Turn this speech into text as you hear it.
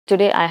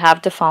Today I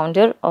have the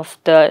founder of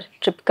the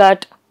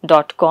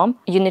Tripkart.com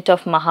unit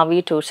of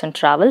Mahavi Tours and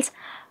Travels,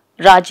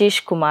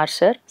 Rajesh Kumar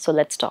sir. So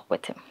let's talk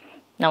with him.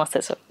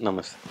 Namaste sir.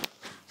 Namaste.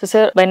 So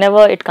sir,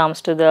 whenever it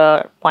comes to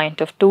the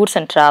point of tours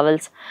and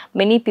travels,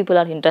 many people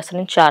are interested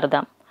in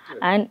Chardham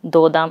and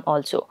Dodam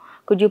also.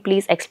 Could you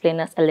please explain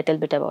us a little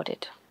bit about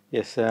it?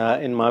 Yes,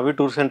 in Mahavi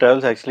Tours and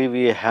Travels, actually,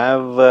 we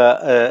have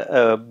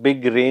a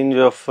big range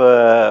of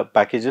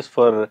packages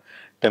for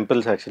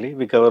temples. Actually,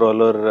 we cover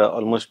all over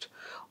almost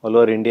all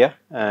over India,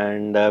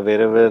 and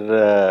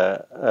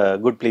wherever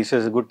good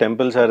places, good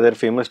temples are there,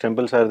 famous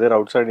temples are there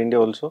outside India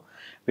also,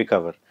 we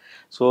cover.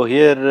 So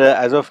here,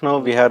 as of now,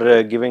 we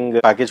are giving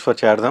a package for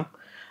Chardham,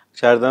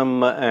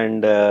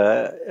 and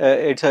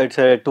it's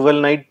a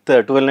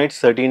 12 nights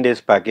 13 days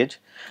package,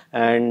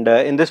 and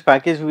in this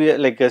package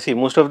we see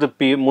most of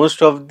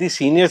the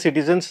senior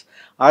citizens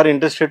are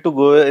interested to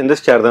go in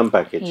this Chardham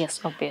package. Yes,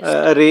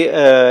 obviously.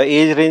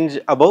 Age range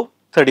above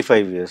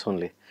 35 years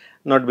only,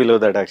 not below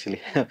that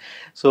actually.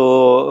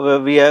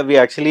 So we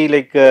actually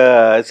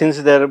since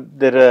there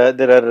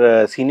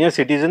are senior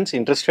citizens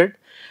interested,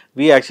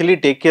 we actually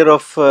take care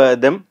of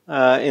them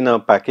in a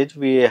package.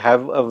 We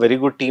have a very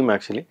good team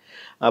actually.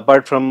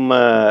 Apart from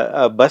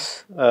a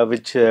bus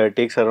which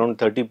takes around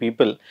 30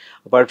 people,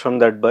 apart from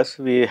that bus,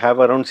 we have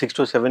around 6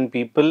 to 7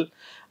 people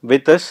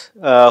with us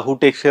who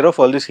takes care of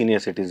all the senior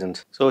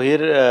citizens. So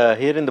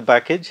here in the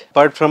package,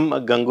 apart from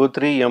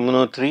Gangotri,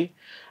 Yamunotri,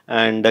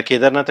 and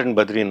Kedarnath and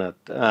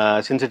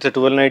Badrinath, since it's a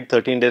 12 night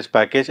 13 days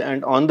package,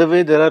 and on the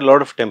way there are a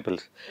lot of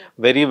temples,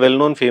 very well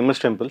known famous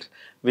temples,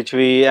 which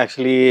we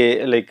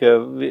actually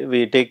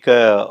we take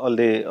all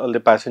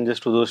the passengers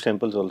to those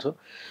temples also.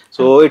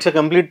 So it's a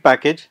complete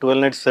package, 12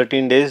 nights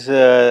 13 days.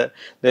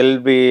 They'll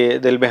be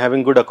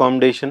having good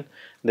accommodation,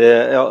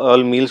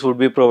 all meals would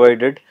be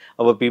provided.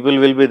 Our people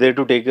will be there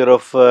to take care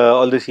of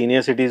all the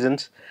senior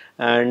citizens,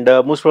 and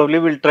most probably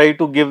we'll try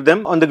to give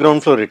them on the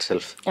ground floor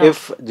itself.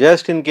 If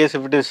just in case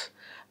if it is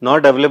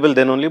not available,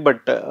 then only,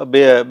 but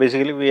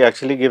basically we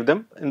actually give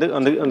them on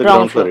the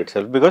ground floor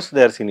itself, because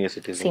they are senior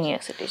citizens. Senior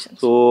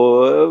citizens.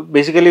 So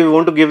basically we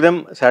want to give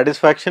them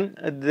satisfaction.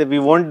 We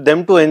want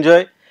them to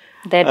enjoy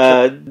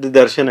the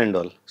darshan and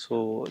all.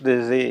 So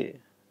this is the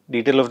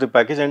detail of the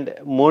package, and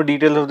more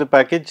details of the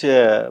package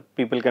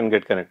people can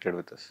get connected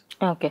with us.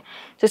 Okay.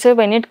 So sir,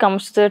 when it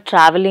comes to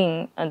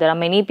traveling, there are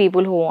many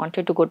people who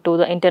wanted to go to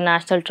the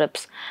international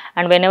trips,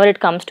 and whenever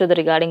it comes to the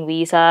regarding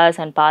visas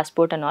and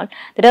passport and all,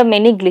 there are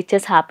many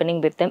glitches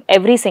happening with them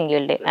every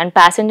single day, and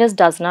passengers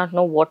does not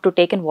know what to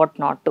take and what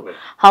not to.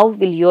 How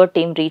will your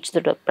team reach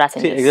the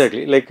passengers? See,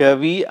 exactly.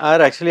 We are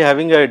actually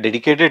having a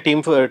dedicated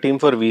team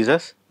for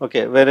visas.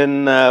 Okay,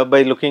 wherein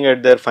by looking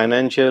at their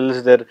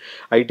financials, their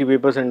IT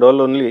papers and all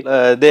only,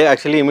 they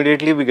actually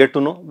immediately we get to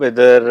know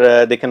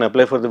whether they can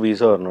apply for the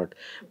visa or not.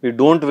 We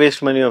don't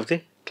waste money of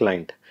the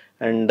client,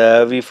 and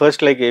we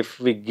first, if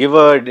we give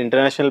a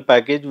international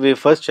package, we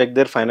first check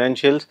their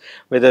financials,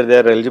 whether they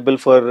are eligible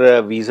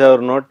for visa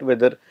or not,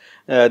 whether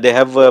they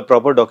have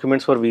proper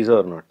documents for visa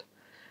or not.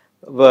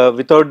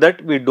 Without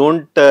that, we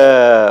don't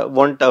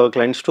want our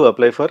clients to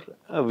apply for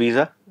a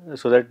visa,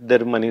 so that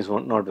their money is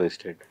not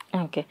wasted.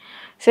 Okay.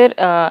 Sir,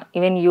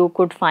 even you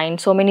could find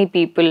so many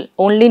people,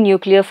 only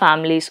nuclear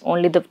families,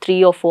 only the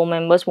 3 or 4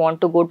 members want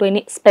to go to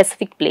any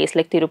specific place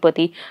like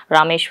Tirupati,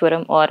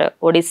 Rameshwaram, or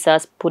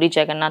Odisha's Puri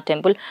Jagannath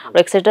temple, or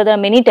etc. There are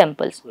many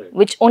temples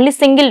which only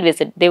single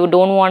visit. They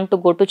don't want to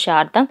go to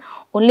Chardham,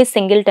 only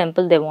single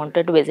temple they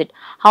wanted to visit.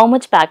 How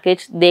much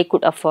package they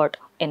could afford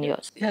in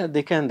yours? Yeah,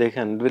 they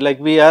can.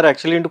 We are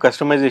actually into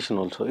customization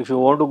also. If you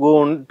want to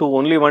go to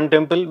only one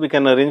temple, we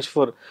can arrange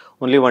for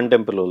only one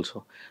temple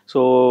also.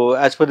 So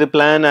as per the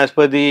plan, as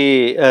per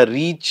the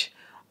reach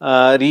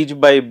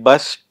by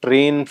bus,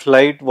 train,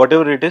 flight,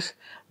 whatever it is,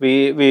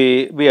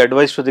 we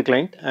advise to the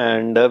client,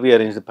 and we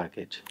arrange the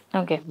package.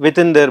 Okay.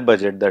 Within their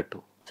budget, that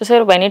too. So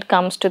sir, when it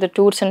comes to the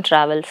tours and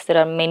travels, there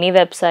are many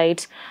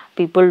websites.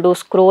 People do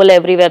scroll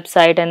every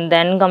website and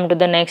then come to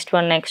the next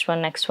one.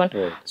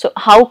 Right. So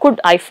how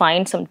could I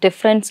find some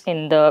difference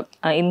in the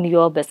in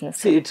your business?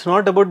 See, it's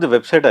not about the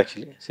website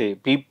actually. See,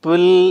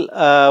 people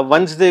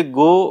once they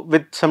go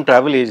with some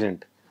travel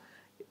agent,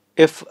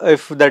 if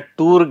that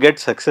tour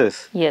gets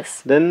success,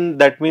 Yes. then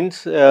that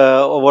means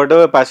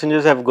whatever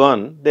passengers have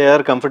gone, they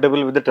are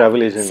comfortable with the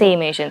travel agent.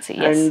 Same agency,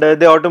 yes. And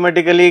they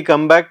automatically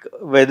come back,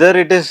 whether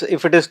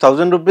if it is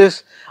 1,000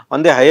 rupees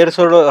on the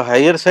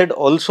higher side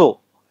also,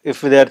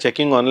 if they are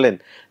checking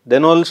online,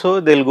 then also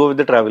they'll go with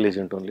the travel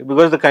agent only,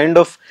 because the kind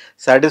of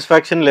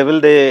satisfaction level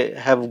they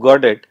have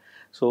got it,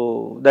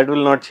 so that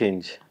will not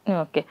change.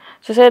 Okay.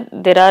 So sir,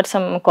 there are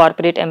some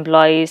corporate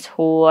employees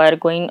who are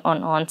going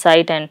on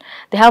site, and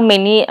they have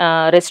many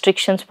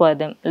restrictions for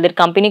them. Their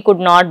company could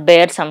not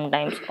bear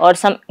sometimes, or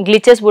some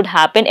glitches would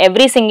happen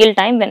every single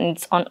time when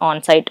it's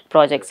on site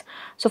projects.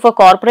 So for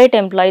corporate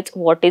employees,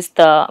 what is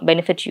the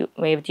benefit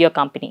with your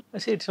company?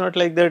 See, it's not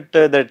like that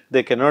that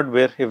they cannot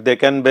bear. If they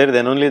can bear,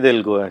 then only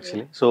they'll go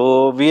actually.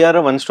 So we are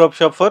a one-stop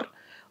shop for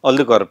all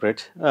the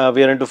corporates.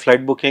 We are into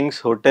flight bookings,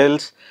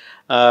 hotels,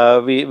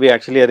 We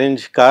actually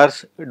arrange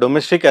cars,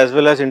 domestic as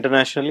well as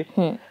internationally,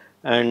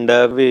 and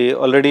we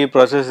already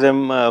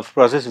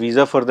process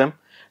visa for them,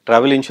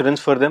 travel insurance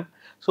for them.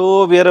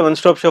 So we are a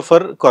one-stop shop for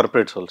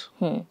corporates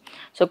also.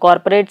 So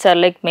corporates are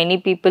like, many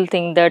people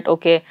think that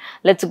okay,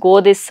 let's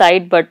go this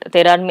side, but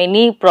there are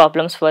many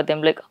problems for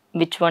them, like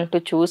which one to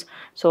choose.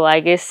 So I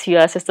guess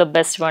yours is the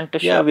best one to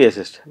Yeah, shop. we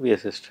assist. We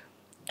assist.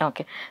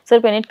 Okay. So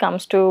when it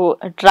comes to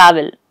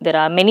travel, there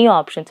are many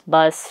options: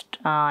 bus,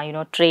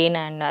 train,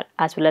 and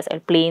as well as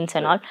planes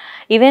and all.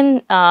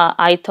 Even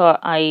I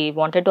thought I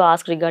wanted to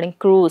ask regarding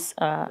cruise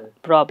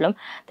problem.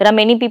 There are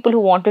many people who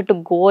wanted to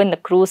go in the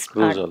cruise.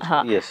 Cruise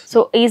also. Yes.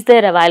 So is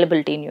there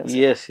availability in use?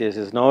 Yes, yes,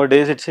 yes.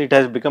 Nowadays, it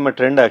has become a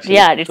trend actually.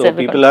 Yeah, it's So a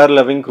people are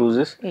loving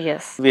cruises.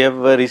 yes. We have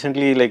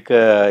recently, like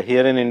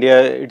here in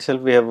India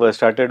itself, we have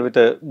started with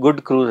a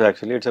good cruise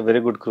actually. It's a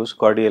very good cruise,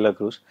 Cordiala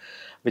cruise,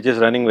 which is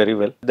running very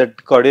well. That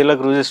Cordiala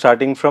cruise is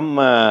starting from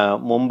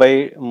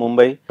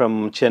Mumbai,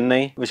 from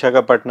Chennai,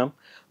 Visakhapatnam,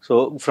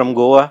 so from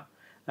Goa,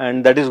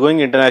 and that is going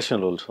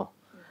international also.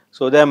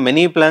 So there are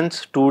many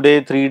plans: 2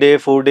 day, 3 day,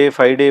 4 day,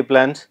 5 day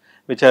plans,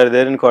 which are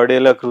there in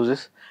Cordiala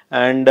cruises,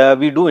 and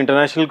we do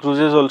international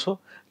cruises also,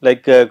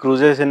 like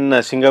cruises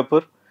in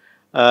Singapore.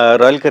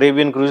 Royal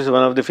Caribbean cruise is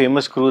one of the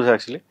famous cruise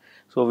actually.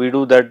 So we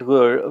do that.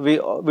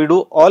 We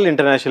do all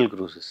international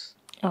cruises.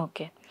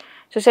 Okay.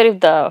 So, sir, if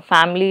the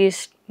family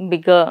is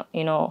bigger,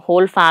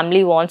 whole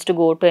family wants to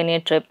go to any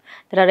trip,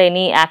 there are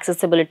any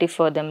accessibility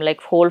for them,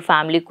 like whole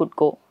family could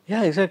go.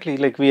 Yeah, exactly.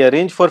 Like we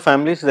arrange for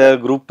families, there are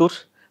group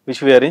tours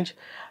which we arrange,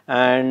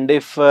 and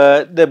if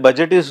the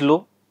budget is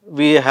low,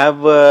 we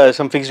have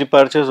some fixed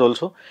departures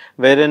also,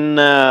 wherein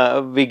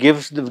we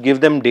give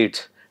them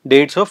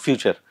dates of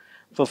future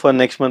for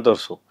next month or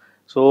so.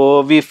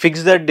 So we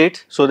fix that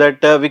date so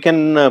that we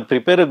can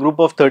prepare a group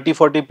of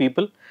 30-40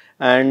 people,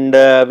 and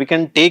we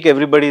can take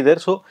everybody there.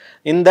 So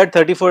in that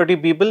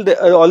 30-40 people,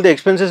 all the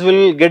expenses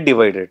will get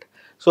divided.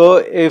 So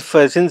if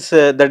since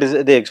that is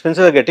the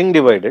expenses are getting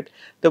divided,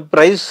 the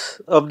price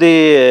of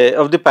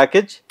the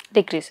package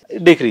Decrease.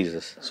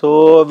 decreases.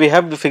 So we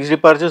have the fixed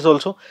departures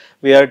also.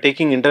 We are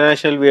taking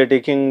international. We are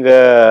taking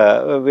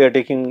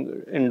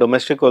in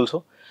domestic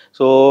also.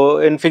 So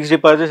in fixed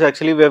departures,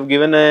 actually, we have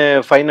given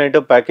a 5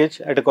 nighter package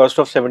at a cost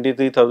of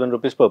 73,000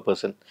 rupees per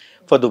person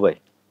for Dubai,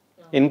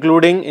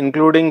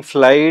 including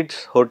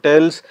flights,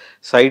 hotels,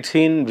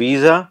 sightseeing,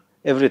 visa,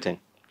 everything.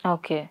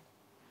 Okay.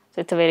 So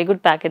it's a very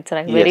good package,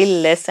 sir. Very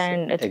less, Yes,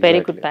 and it's very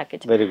good exactly.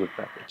 package. Very good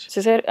package. So,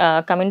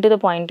 sir, coming to the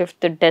point of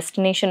the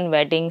destination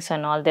weddings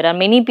and all, there are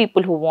many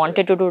people who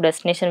wanted to do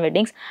destination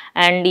weddings,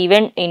 and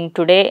even in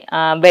today,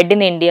 Wed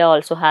in India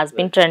also has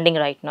been trending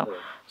right now.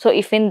 So,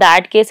 if in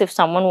that case, if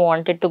someone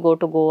wanted to go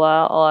to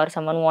Goa or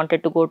someone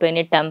wanted to go to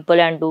any temple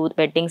and do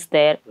weddings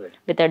there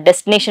with a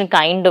destination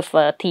kind of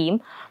theme,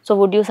 so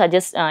would you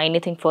suggest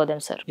anything for them,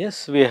 sir?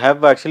 Yes, we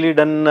have actually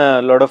done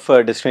a lot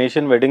of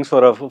destination weddings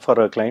for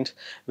our clients.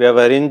 We have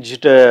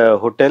arranged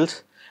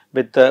hotels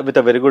with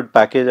a very good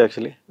package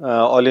actually,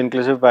 all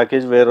inclusive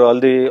package where all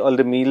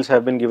the meals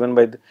have been given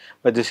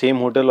by the same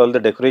hotel. All the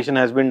decoration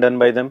has been done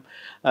by them.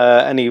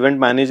 An event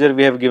manager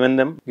we have given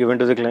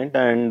to the client,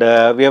 and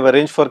we have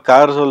arranged for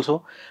cars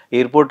also.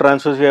 Airport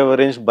transfers we have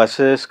arranged,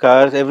 buses,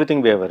 cars,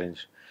 everything we have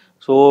arranged.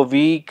 So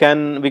we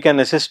can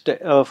assist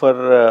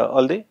for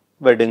all the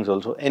weddings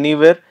also,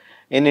 anywhere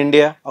in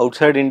India,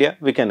 outside India,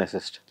 we can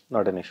assist,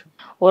 not an issue.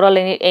 Overall,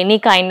 any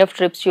kind of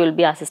trips you will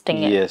be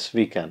assisting in? Yes,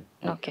 we can.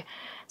 Okay.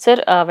 Sir,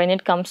 when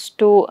it comes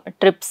to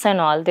trips and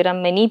all, there are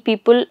many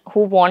people who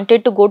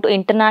wanted to go to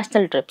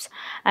international trips.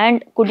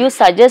 And could you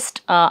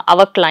suggest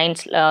our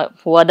clients,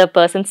 who are the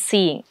persons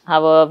seeing,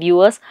 our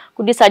viewers,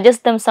 could you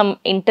suggest them some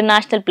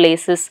international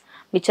places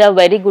which are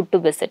very good to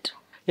visit?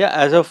 Yeah,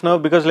 as of now,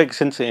 because like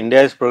since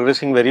India is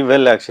progressing very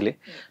well actually,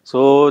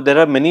 so there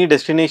are many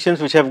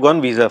destinations which have gone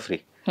visa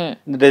free.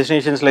 The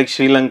destinations like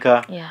Sri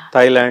Lanka, Yeah.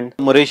 Thailand,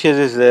 Mauritius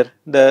is there.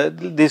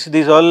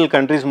 These all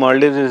countries,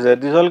 Maldives is there.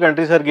 These all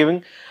countries are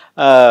giving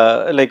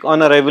like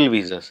on arrival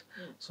visas.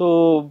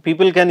 So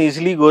people can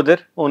easily go there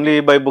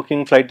only by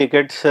booking flight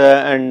tickets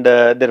and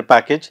their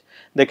package.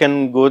 They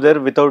can go there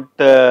without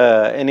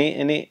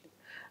any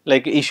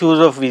like issues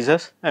of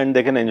visas, and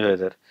they can enjoy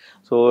there.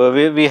 So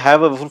we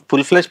have a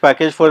full-fledged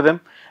package for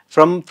them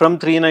from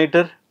 3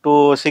 nighter to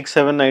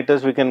 6-7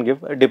 nighters we can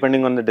give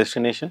depending on the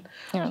destination.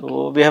 Okay.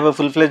 So we have a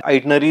full-fledged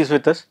itineraries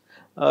with us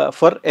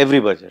for every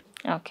budget.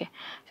 Okay.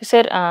 So,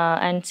 sir,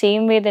 and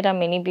same way there are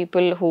many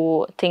people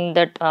who think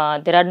that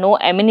there are no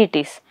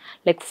amenities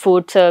like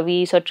food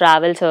service or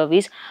travel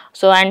service.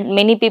 So, and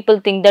many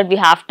people think that we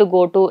have to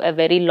go to a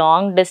very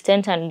long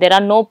distance and there are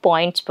no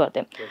points for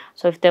them.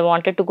 So, if they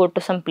wanted to go to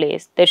some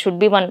place, there should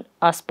be one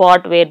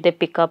spot where they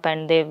pick up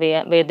and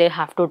where they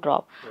have to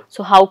drop.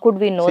 So, how could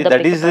we know See, the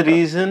that pick is up the and drop?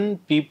 reason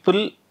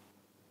people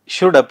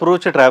should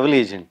approach a travel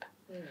agent.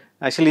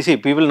 Actually, see,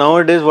 people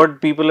nowadays,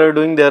 what people are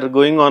doing, they are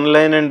going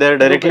online and they are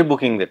directly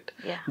booking it.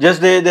 Yeah. Just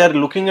they are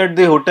looking at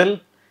the hotel.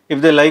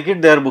 If they like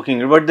it, they are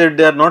booking it. But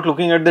they are not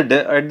looking at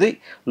the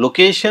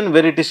location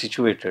where it is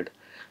situated.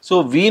 So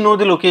we know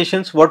the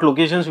locations, what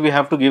locations we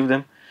have to give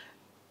them.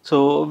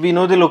 So we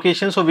know the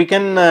location, so we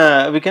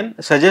can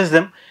suggest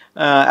them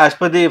as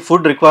per the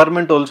food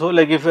requirement also.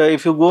 Like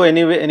if you go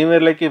anywhere,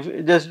 like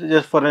if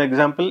just for an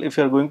example, if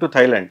you are going to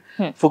Thailand,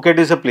 Phuket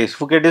is a place.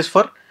 Phuket is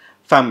for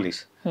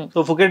families.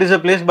 So Phuket is a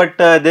place, but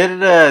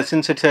there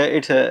since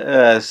it's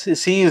a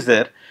sea is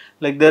there,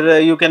 like there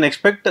you can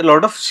expect a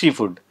lot of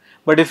seafood.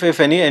 But if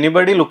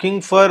anybody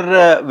looking for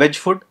veg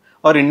food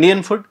or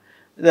Indian food,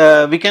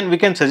 we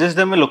can suggest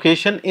them a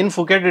location in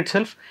Phuket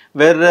itself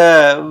where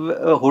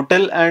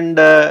hotel and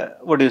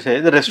what do you say,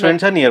 the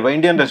restaurants are nearby.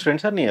 Indian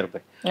restaurants are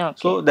nearby. Okay.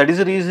 So that is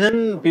the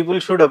reason people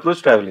should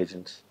approach travel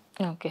agents.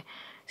 Okay.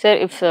 Sir,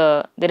 if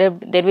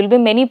there will be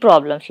many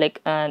problems,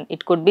 like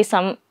it could be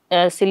some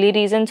silly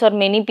reasons, or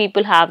many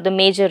people have the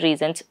major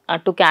reasons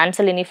to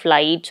cancel any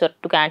flights or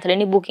to cancel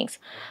any bookings.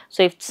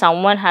 So if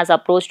someone has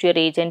approached your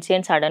agency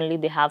and suddenly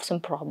they have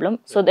some problem,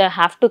 so they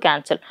have to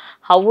cancel.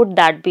 How would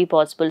that be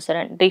possible, sir?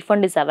 And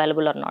refund is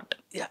available or not?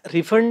 Yeah,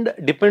 refund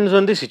depends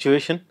on the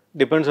situation,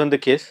 depends on the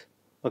case.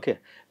 Okay,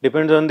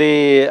 depends on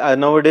the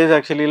nowadays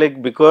actually,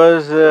 like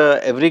because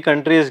every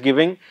country is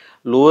giving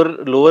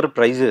lower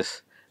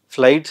prices,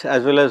 flights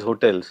as well as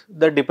hotels.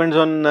 That depends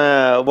on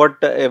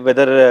what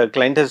whether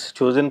client has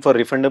chosen for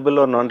refundable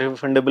or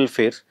non-refundable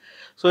fares.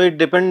 So it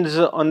depends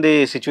on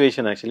the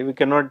situation actually. We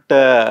cannot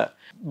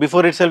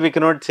before itself we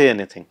cannot say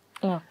anything.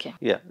 Okay.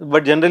 Yeah,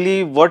 but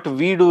generally what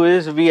we do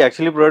is we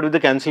actually provide with the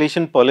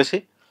cancellation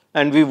policy,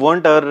 and we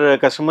want our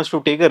customers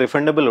to take a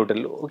refundable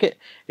hotel. Okay,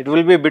 it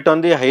will be a bit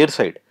on the higher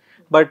side,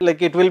 but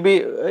like it will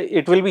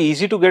be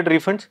easy to get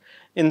refunds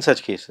in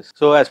such cases.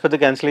 So as per the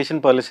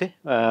cancellation policy,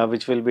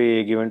 which will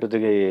be given to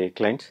the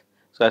clients.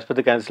 So as per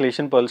the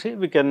cancellation policy,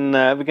 we can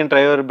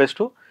try our best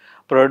to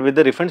provide with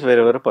the refunds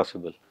wherever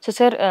possible. So,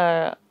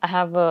 sir, I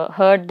have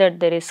heard that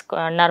there is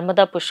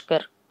Narmada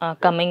Pushkar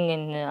coming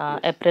in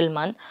April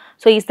month.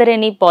 So, is there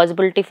any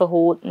possibility for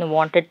who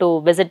wanted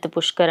to visit the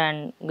Pushkar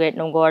and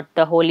got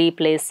the holy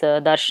place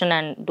darshan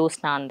and do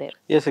snan there?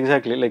 Yes,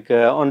 exactly. Like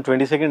on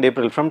 22nd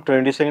April, from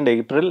 22nd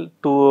April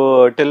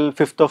to till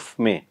 5th of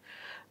May,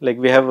 like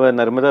we have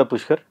Narmada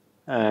Pushkar,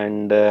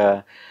 and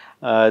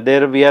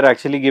there we are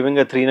actually giving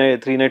a 3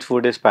 nights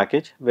 4 days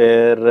package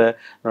where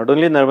not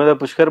only Narmada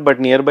Pushkar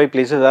but nearby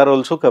places are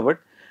also covered.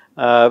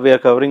 We are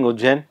covering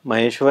Ujjain,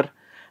 Maheshwar,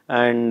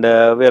 and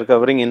we are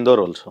covering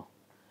Indore also.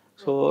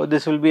 So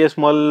this will be a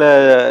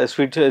small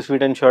sweet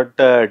and short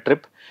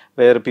trip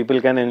where people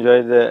can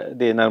enjoy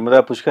the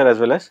Narmada Pushkar as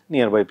well as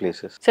nearby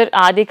places. Sir,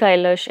 Adi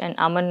Kailash and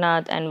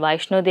Amarnath and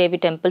Vaishno Devi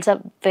temples are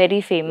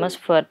very famous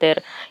for their,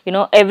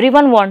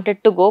 everyone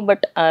wanted to go,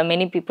 but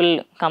many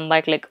people come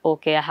back like,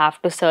 okay, I have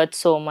to search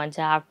so much,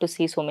 I have to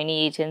see so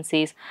many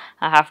agencies,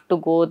 I have to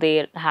go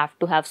there, I have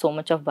to have so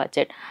much of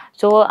budget.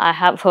 So I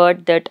have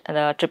heard that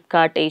the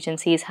Tripkart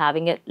agency is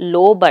having a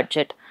low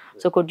budget.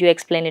 So could you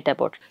explain it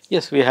about?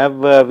 Yes, we have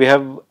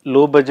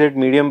low budget,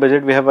 medium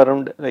budget. We have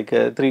around like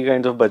three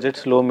kinds of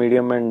budgets: low,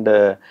 medium,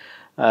 and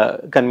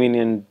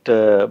convenient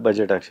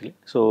budget actually.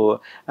 So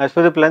as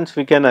per the plans,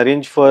 we can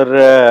arrange for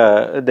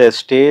the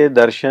stay,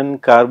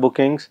 darshan, car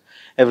bookings,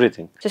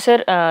 everything. So,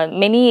 sir,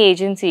 many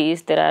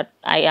agencies,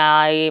 I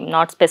am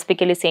not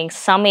specifically saying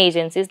some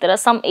agencies, there are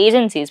some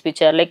agencies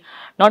which are like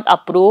not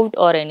approved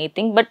or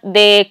anything, but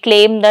they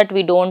claim that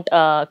we don't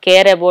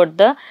care about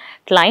the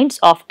clients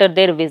after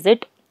their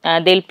visit.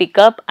 They'll pick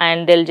up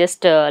and they'll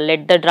just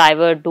let the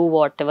driver do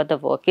whatever the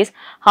work is.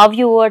 How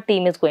your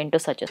team is going to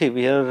suggest? See,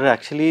 we are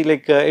actually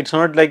like it's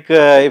not like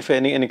if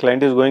any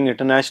client is going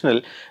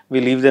international,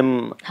 we leave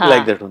them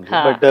like that only.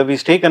 But we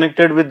stay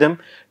connected with them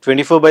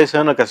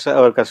 24/7.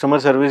 Our customer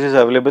service is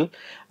available,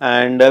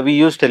 and we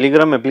use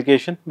Telegram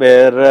application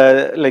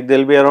where like there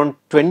will be around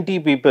 20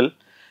 people,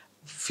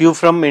 few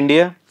from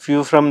India,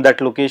 few from that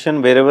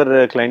location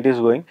wherever client is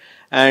going,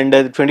 and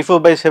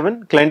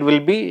 24/7 client will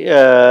be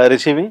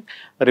receiving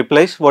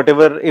replies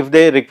whatever. If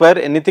they require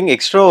anything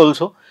extra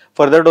also,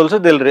 for that also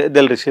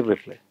they'll receive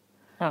reply.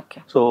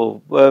 Okay.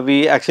 So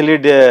we actually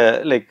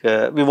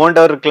we want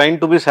our client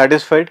to be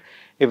satisfied.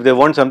 If they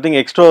want something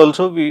extra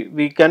also,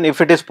 we can,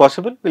 if it is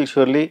possible, we'll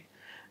surely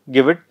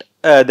give it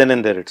then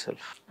and there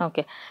itself.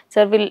 Okay.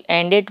 Sir, we'll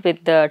end it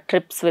with the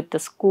trips with the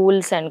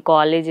schools and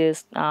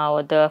colleges,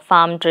 or the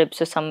farm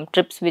trips, or some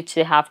trips which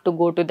they have to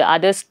go to the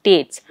other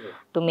states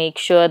to make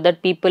sure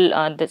that people,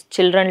 the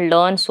children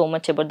learn so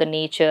much about the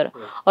nature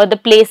or the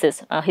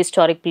places,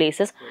 historic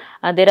places.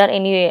 There are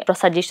any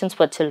suggestions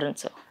for children,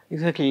 sir?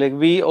 Exactly. Like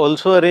we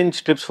also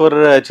arrange trips for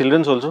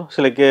children also.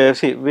 So like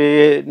see,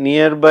 we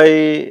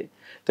nearby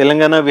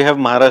Telangana we have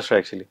Maharashtra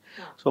actually.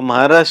 So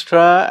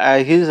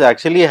Maharashtra is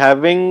actually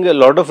having a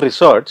lot of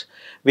resorts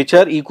which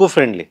are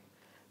eco-friendly,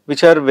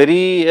 which are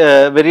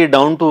very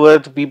down to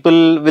earth.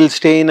 People will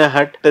stay in a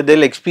hut.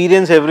 They'll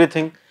experience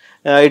everything.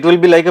 It will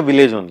be like a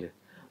village only.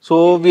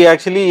 So we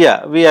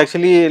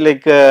actually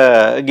like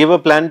give a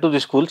plan to the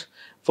schools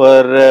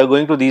for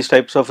going to these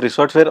types of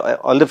resorts where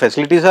all the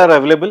facilities are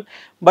available,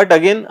 but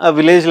again a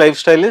village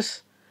lifestyle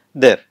is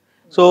there.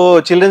 So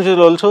children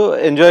will also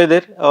enjoy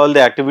there. All the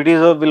activities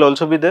will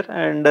also be there,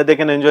 and they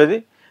can enjoy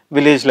the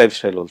village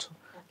lifestyle also.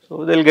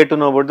 So they'll get to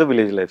know about the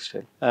village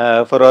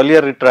lifestyle. For all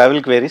your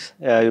travel queries,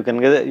 you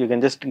can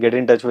just get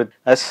in touch with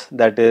us.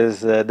 That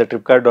is the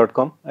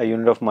Tripkart.com, a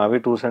unit of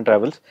Mavi Tours and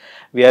Travels.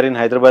 We are in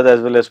Hyderabad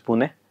as well as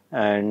Pune,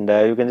 and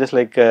you can just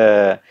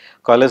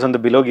call us on the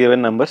below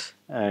given numbers,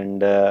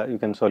 and you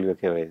can solve your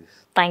queries.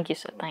 Thank you,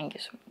 sir. Thank you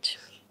so much.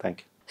 Thank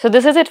you. So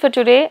this is it for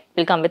today.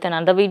 We'll come with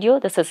another video.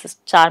 This is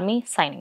Charmi signing.